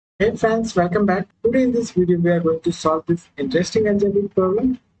Hey friends, welcome back. Today in this video we are going to solve this interesting algebraic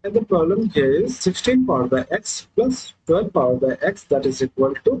problem, and the problem here is 16 powered by x plus 12 powered by x, that is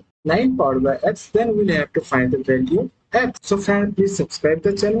equal to 9 powered by x. Then we'll have to find the value of x. So friends, please subscribe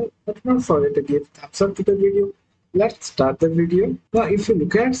the channel, but don't forget to give thumbs up to the video. Let's start the video. Now if you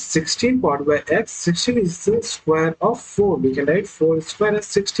look at 16 powered by x, 16 is the square of 4. We can write 4 square as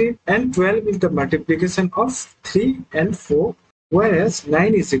 16, and 12 is the multiplication of 3 and 4. Whereas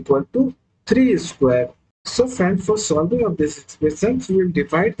 9 is equal to 3 square. So friends, for solving of this expression, we will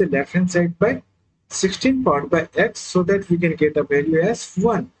divide the left hand side by 16 powered by x so that we can get a value as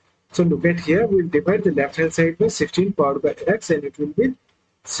 1. So look at here, we will divide the left hand side by 16 powered by x, and it will be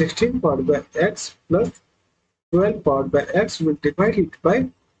 16 powered by x plus 12 powered by x. We will divide it by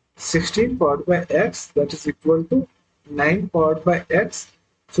 16 powered by x, that is equal to 9 powered by x.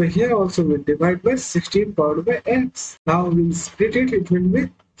 So here also we'll divide by 16 powered by x. Now we'll split it. It will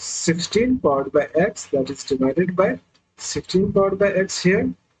be 16 powered by x, that is divided by 16 powered by x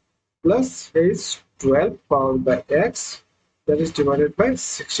here, plus is 12 powered by x, that is divided by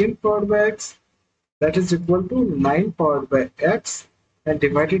 16 powered by x, that is equal to 9 powered by x, and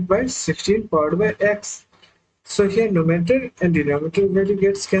divided by 16 powered by x. So here numerator and denominator value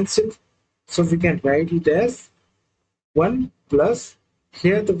gets cancelled. So we can write it as 1 plus,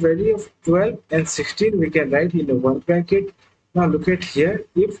 here the value of 12 and 16 we can write in a one bracket. Now look at here,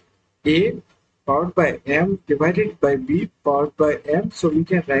 if a powered by m divided by b powered by m, so we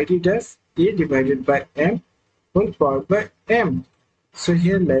can write it as a divided by m whole powered by m. So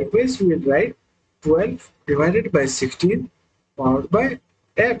here likewise we will write 12 divided by 16 powered by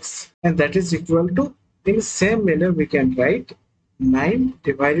x, and that is equal to, in the same manner we can write 9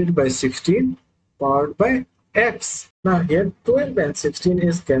 divided by 16 powered by x. Now here 12 and 16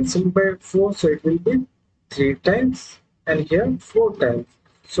 is cancelled by 4, so it will be 3 times, and here 4 times.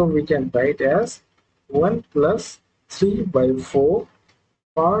 So we can write as 1 plus 3 by 4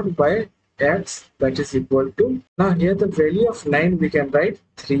 powered by x, that is equal to, now here the value of 9 we can write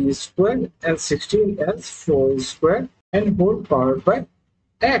 3 square and 16 as 4 square and whole powered by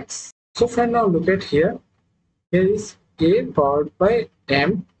x. So friend, now look at here, here is a powered by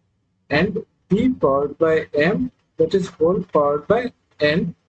m and b powered by m, that is whole powered by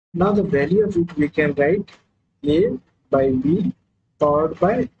n. Now the value of it we can write a by b powered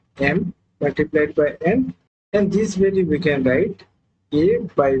by m multiplied by n, and this value we can write a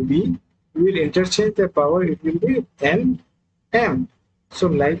by b. We will interchange the power, it will be n m. So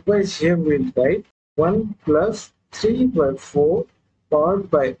likewise here we will write 1 plus 3 by 4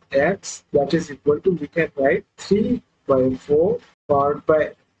 powered by x, that is equal to, we can write 3 by 4 powered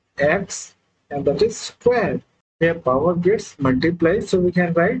by x, and that is square. Here power gets multiplied, so we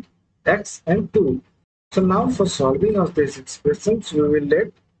can write x and 2. So now for solving of these expressions, we will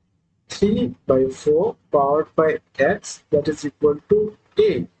let 3 by 4 powered by x, that is equal to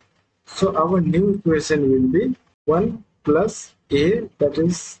a. So our new equation will be 1 plus a, that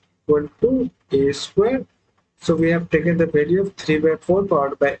is equal to a square. So we have taken the value of 3 by 4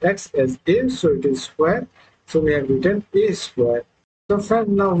 powered by x as a, so it is square. So we have written a square. So friends,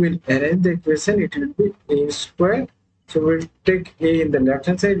 now we'll arrange the equation. It will be a square. So we'll take a in the left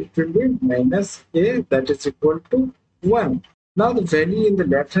hand side. It will be minus a, that is equal to 1. Now the value in the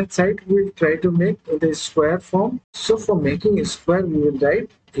left hand side we'll try to make in the square form. So for making a square, we will write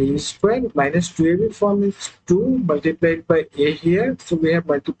a square minus 2ab form is 2 multiplied by a here. So we have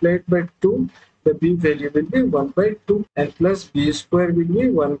multiplied by 2. The b value will be 1 by 2, and plus b square will be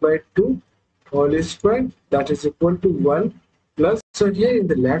 1 by 2 whole square, that is equal to 1 plus. So here in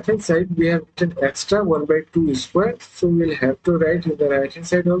the left hand side we have written extra 1 by 2 square, so we will have to write in the right hand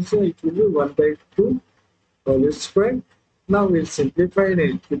side also, it will be 1 by 2 whole square. Now we will simplify, and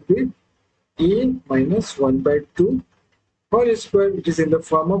it will be a minus 1 by 2 whole square, which is in the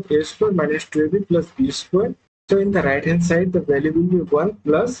form of a square minus 2ab plus b square. So in the right hand side the value will be 1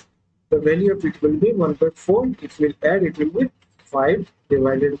 plus the value of it will be 1 by 4. It will add, it will be 5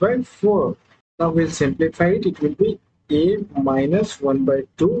 divided by 4. Now we'll simplify it. It will be a minus 1 by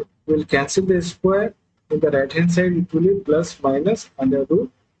 2. We'll cancel the square. In the right hand side it will be plus minus under root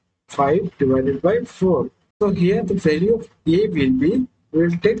 5 divided by 4. So here the value of a will be,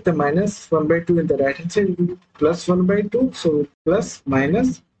 we'll take the minus 1 by 2 in the right hand side, it will be plus 1 by 2. So plus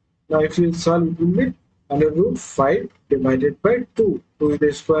minus. Now if you solve, it will be under root 5 divided by 2. 2 is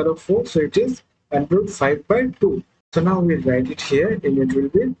the square of 4, so it is under root 5 by 2. So now we'll write it here, and it will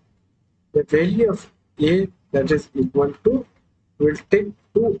be the value of a, that is equal to, we'll take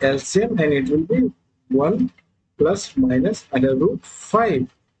 2 LCM, and it will be 1 plus minus under root 5.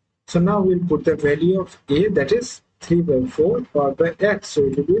 So now we'll put the value of a, that is 3 by 4 powered by x. So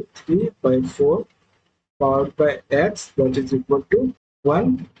it will be 3 by 4 powered by x, that is equal to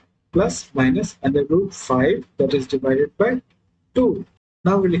 1 plus minus under root 5, that is divided by 2.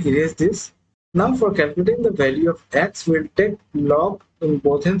 Now we'll erase this. Now for calculating the value of x, we'll take log in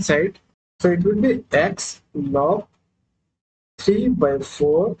both hand side. So it will be x log 3 by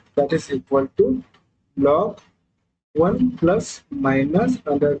 4, that is equal to log 1 plus minus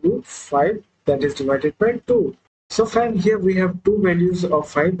under root 5, that is divided by 2. So friend, here we have two values of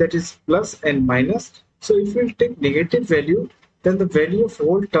 5, that is plus and minus. So if we take negative value, then the value of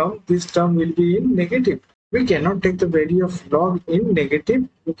whole term, this term will be in negative. We cannot take the value of log in negative.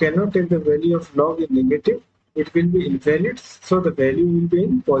 We cannot take the value of log in negative. It will be invalid. So the value will be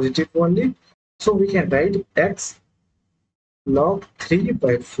in positive only. So we can write x log 3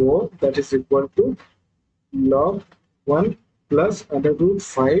 by 4, that is equal to log 1 plus under root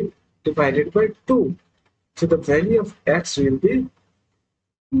 5 divided by 2. So the value of x will be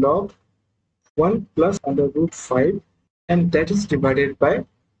log 1 plus under root 5, and that is divided by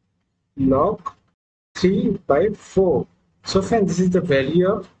log 3 by 4. So friends, this is the value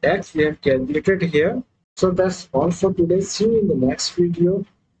of x we have calculated here. So that's all for today. See you in the next video.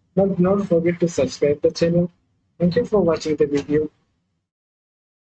 But do not forget to subscribe the channel. Thank you for watching the video.